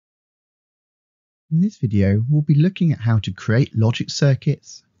In this video, we'll be looking at how to create logic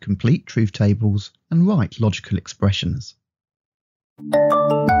circuits, complete truth tables, and write logical expressions.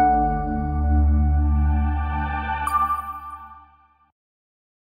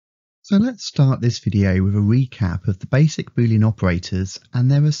 So let's start this video with a recap of the basic Boolean operators and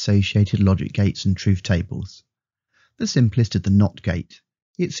their associated logic gates and truth tables. The simplest is the NOT gate.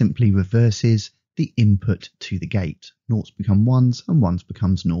 It simply reverses the input to the gate. Noughts become ones and ones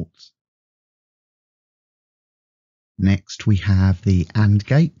becomes noughts. Next we have the AND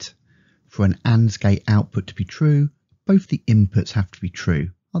gate. For an AND gate output to be true, both the inputs have to be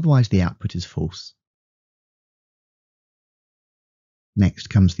true, otherwise the output is false. Next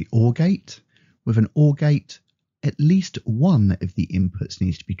comes the OR gate. With an OR gate, at least one of the inputs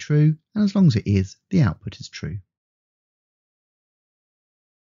needs to be true, and as long as it is, the output is true.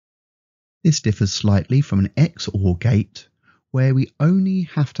 This differs slightly from an XOR gate, where we only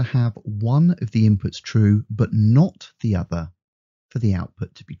have to have one of the inputs true, but not the other, for the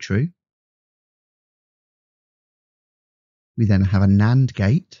output to be true. We then have a NAND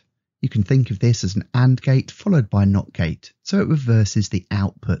gate. You can think of this as an AND gate followed by a NOT gate, so it reverses the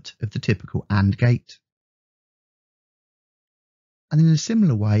output of the typical AND gate. And in a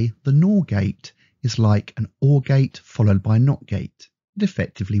similar way, the NOR gate is like an OR gate followed by a NOT gate. It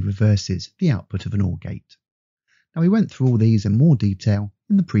effectively reverses the output of an OR gate. Now we went through all these in more detail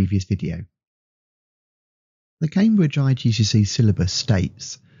in the previous video. The Cambridge IGCSE syllabus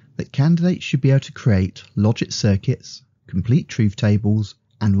states that candidates should be able to create logic circuits, complete truth tables,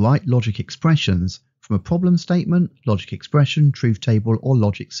 and write logic expressions from a problem statement, logic expression, truth table, or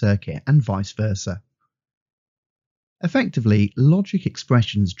logic circuit, and vice versa. Effectively, logic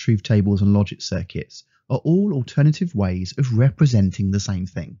expressions, truth tables, and logic circuits are all alternative ways of representing the same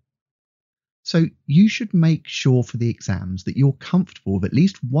thing. So you should make sure for the exams that you're comfortable with at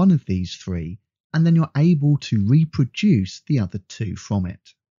least one of these three, and then you're able to reproduce the other two from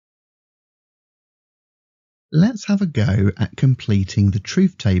it. Let's have a go at completing the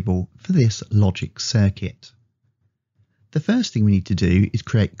truth table for this logic circuit. The first thing we need to do is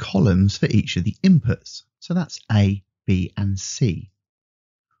create columns for each of the inputs. So that's A, B, and C.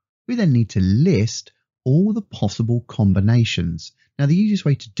 We then need to list all the possible combinations. Now the easiest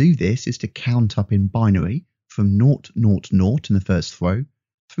way to do this is to count up in binary from 0, 0, 0 in the first row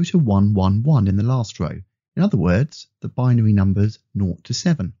through to 1, 1, 1 in the last row. In other words, the binary numbers 0 to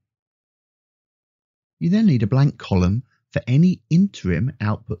 7. You then need a blank column for any interim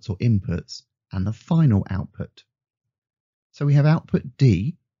outputs or inputs and the final output. So we have output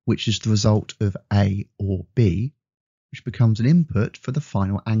D, which is the result of A or B, which becomes an input for the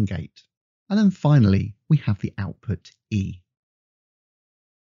final AND gate. And then finally, we have the output E.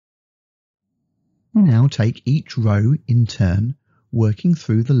 We now take each row in turn, working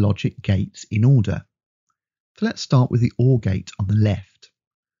through the logic gates in order. So let's start with the OR gate on the left.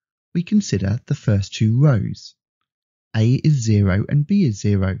 We consider the first two rows. A is 0 and B is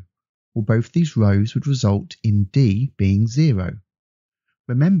 0. Well, both these rows would result in D being 0.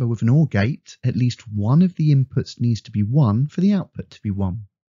 Remember, with an OR gate, at least one of the inputs needs to be 1 for the output to be 1.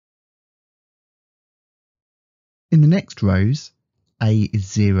 In the next rows, A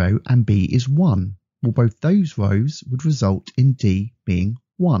is 0 and B is 1. Well, both those rows would result in D being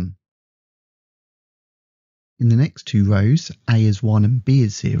 1. In the next two rows, A is 1 and B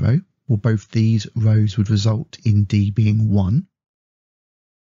is 0. Well, both these rows would result in D being 1.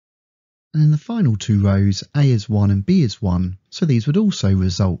 And in the final two rows, A is 1 and B is 1. So these would also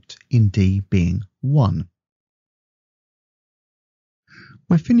result in D being 1.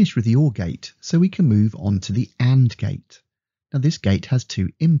 We're finished with the OR gate, so we can move on to the AND gate. Now this gate has two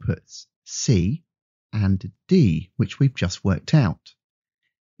inputs, C and D, which we've just worked out.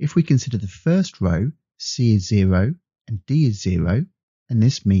 If we consider the first row, C is 0 and D is 0, and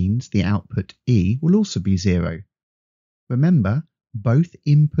this means the output E will also be 0. Remember, both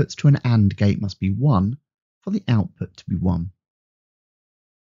inputs to an AND gate must be 1 for the output to be 1.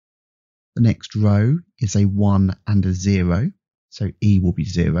 The next row is a 1 and a 0. So E will be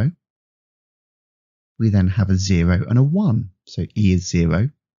 0. We then have a 0 and a 1, so E is 0.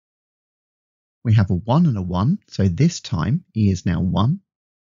 We have a 1 and a 1, so this time E is now 1.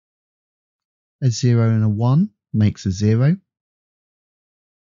 A 0 and a 1 makes a 0.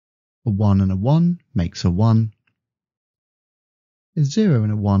 A 1 and a 1 makes a 1. A 0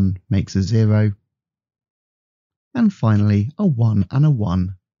 and a 1 makes a 0. And finally, a 1 and a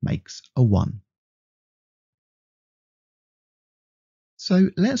 1 makes a 1.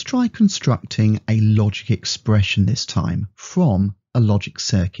 So let's try constructing a logic expression this time from a logic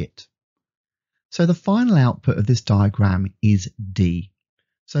circuit. So the final output of this diagram is D.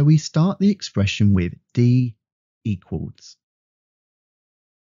 So we start the expression with D equals.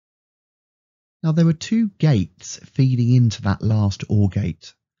 Now there are two gates feeding into that last OR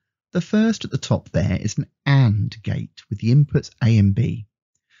gate. The first at the top there is an AND gate with the inputs A and B.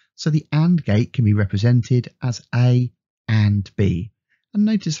 So the AND gate can be represented as A and B. And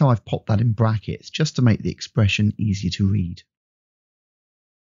notice how I've popped that in brackets just to make the expression easier to read.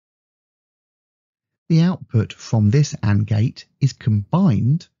 The output from this AND gate is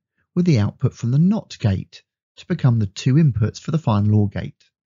combined with the output from the NOT gate to become the two inputs for the final OR gate.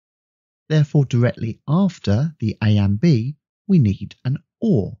 Therefore, directly after the A and B, we need an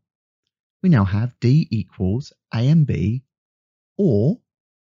OR. We now have D equals A and B, OR,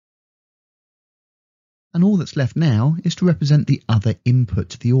 and all that's left now is to represent the other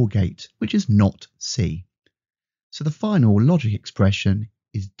input to the OR gate, which is not C. So the final logic expression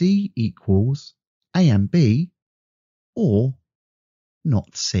is D equals A and B, or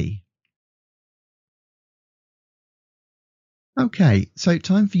not C. Okay, so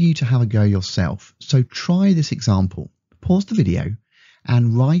time for you to have a go yourself. So try this example. Pause the video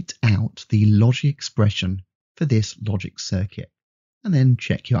and write out the logic expression for this logic circuit, and then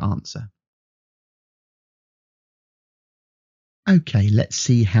check your answer. Okay, let's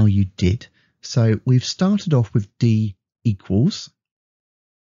see how you did. So we've started off with D equals,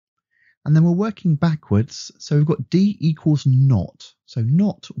 and then we're working backwards. So we've got D equals not. So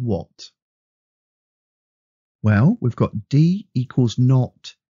not what? Well, we've got D equals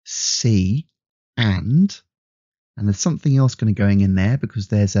not C and there's something else going in there because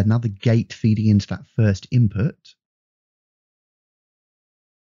there's another gate feeding into that first input.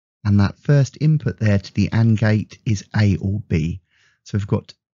 And that first input there to the AND gate is A or B. So we've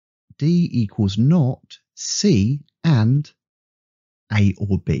got D equals not C and A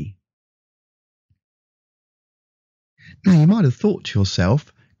or B. Now you might have thought to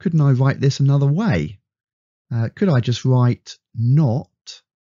yourself, couldn't I write this another way? Could I just write not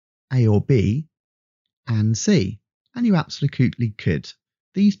A or B and C? And you absolutely could.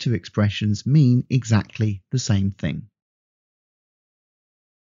 These two expressions mean exactly the same thing.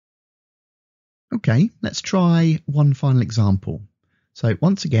 Okay, let's try one final example. So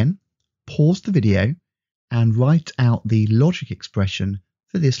once again, pause the video and write out the logic expression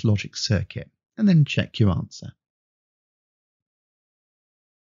for this logic circuit, and then check your answer.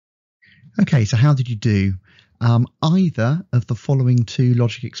 Okay, so how did you do? Either of the following two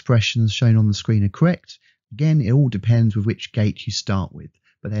logic expressions shown on the screen are correct. Again, it all depends with which gate you start with,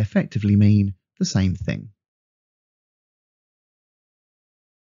 but they effectively mean the same thing.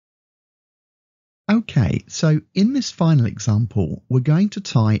 Okay, so in this final example, we're going to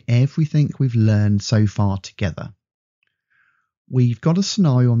tie everything we've learned so far together. We've got a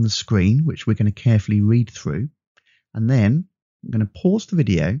scenario on the screen, which we're going to carefully read through, and then I'm going to pause the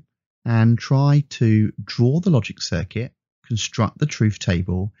video and try to draw the logic circuit, construct the truth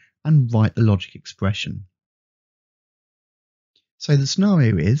table, and write the logic expression. So the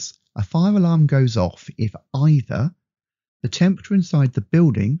scenario is a fire alarm goes off if either the temperature inside the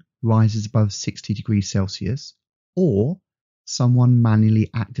building rises above 60 degrees Celsius or someone manually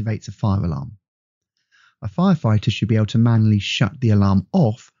activates a fire alarm. A firefighter should be able to manually shut the alarm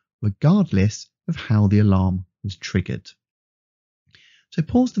off regardless of how the alarm was triggered. So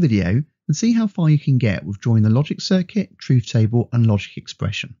pause the video and see how far you can get with drawing the logic circuit, truth table and logic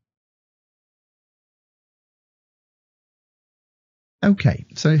expression. Okay,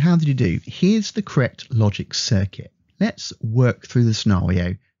 so how did you do? Here's the correct logic circuit. Let's work through the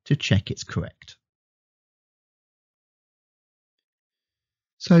scenario to check it's correct.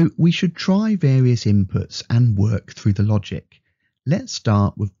 So we should try various inputs and work through the logic. Let's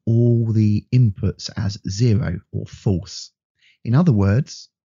start with all the inputs as 0 or false. In other words,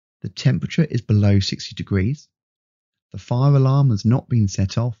 the temperature is below 60 degrees, the fire alarm has not been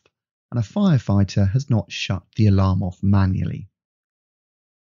set off, and a firefighter has not shut the alarm off manually.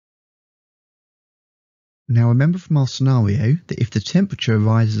 Now remember from our scenario that if the temperature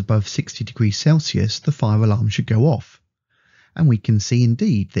rises above 60 degrees Celsius, the fire alarm should go off. And we can see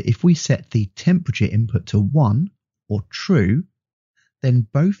indeed that if we set the temperature input to 1 or true, then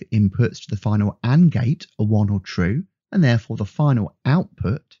both inputs to the final AND gate are 1 or true, and therefore the final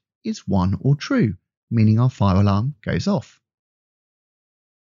output is 1 or true, meaning our fire alarm goes off.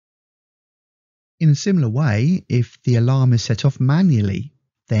 In a similar way, if the alarm is set off manually,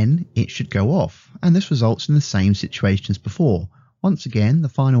 then it should go off, and this results in the same situation as before. Once again, the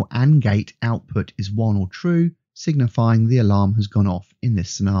final AND gate output is 1 or true, signifying the alarm has gone off in this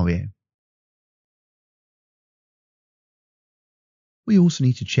scenario. We also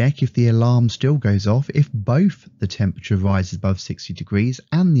need to check if the alarm still goes off if both the temperature rises above 60 degrees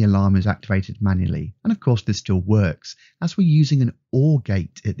and the alarm is activated manually. And of course this still works as we're using an OR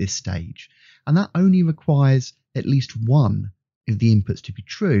gate at this stage, and that only requires at least one of the inputs to be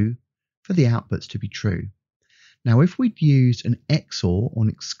true for the outputs to be true. Now if we'd used an XOR or an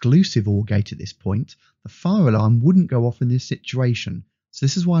exclusive OR gate at this point, the fire alarm wouldn't go off in this situation. So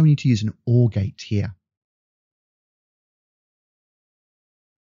this is why we need to use an OR gate here.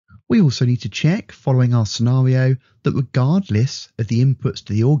 We also need to check, following our scenario, that regardless of the inputs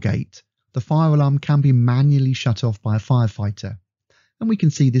to the OR gate, the fire alarm can be manually shut off by a firefighter. And we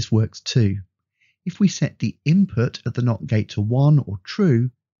can see this works too. If we set the input of the NOT gate to 1 or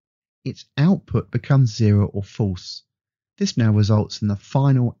true, its output becomes 0 or false. This now results in the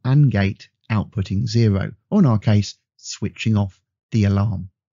final AND gate outputting 0, or in our case, switching off the alarm.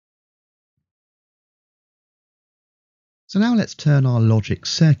 So now let's turn our logic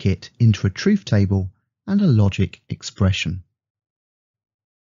circuit into a truth table and a logic expression.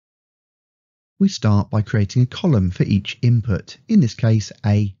 We start by creating a column for each input, in this case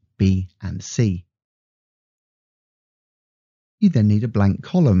A, B and C. You then need a blank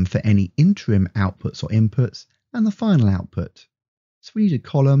column for any interim outputs or inputs and the final output. So we need a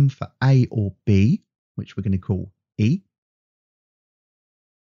column for A or B, which we're going to call E.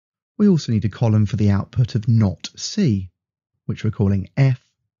 We also need a column for the output of not C, which we're calling F.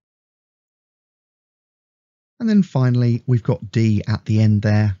 And then finally, we've got D at the end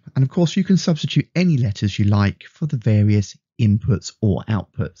there. And of course, you can substitute any letters you like for the various inputs or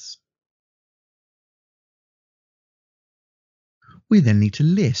outputs. We then need to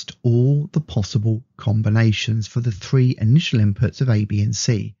list all the possible combinations for the three initial inputs of A, B and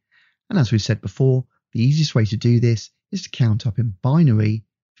C. And as we've said before, the easiest way to do this is to count up in binary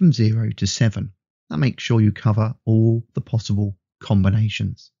from 0 to 7. That makes sure you cover all the possible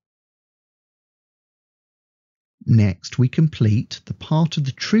combinations. Next, we complete the part of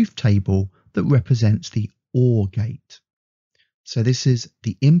the truth table that represents the OR gate. So this is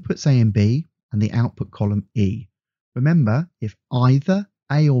the inputs A and B and the output column E. Remember, if either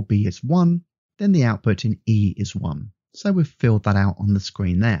A or B is 1, then the output in E is 1. So we've filled that out on the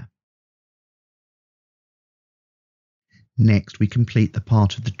screen there. Next, we complete the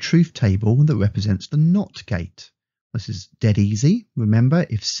part of the truth table that represents the NOT gate. This is dead easy. Remember,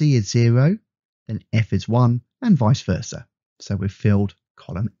 if C is 0, then F is 1, and vice versa. So we've filled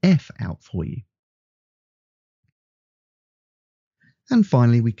column F out for you. And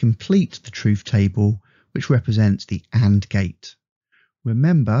finally, we complete the truth table, which represents the AND gate.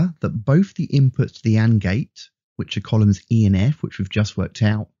 Remember that both the inputs to the AND gate, which are columns E and F, which we've just worked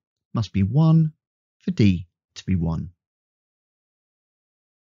out, must be 1 for D to be 1.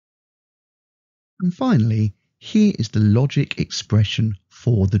 And finally, here is the logic expression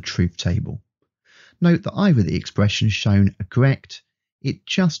for the truth table. Note that either the expressions shown are correct. It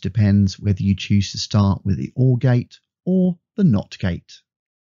just depends whether you choose to start with the OR gate or the NOT gate.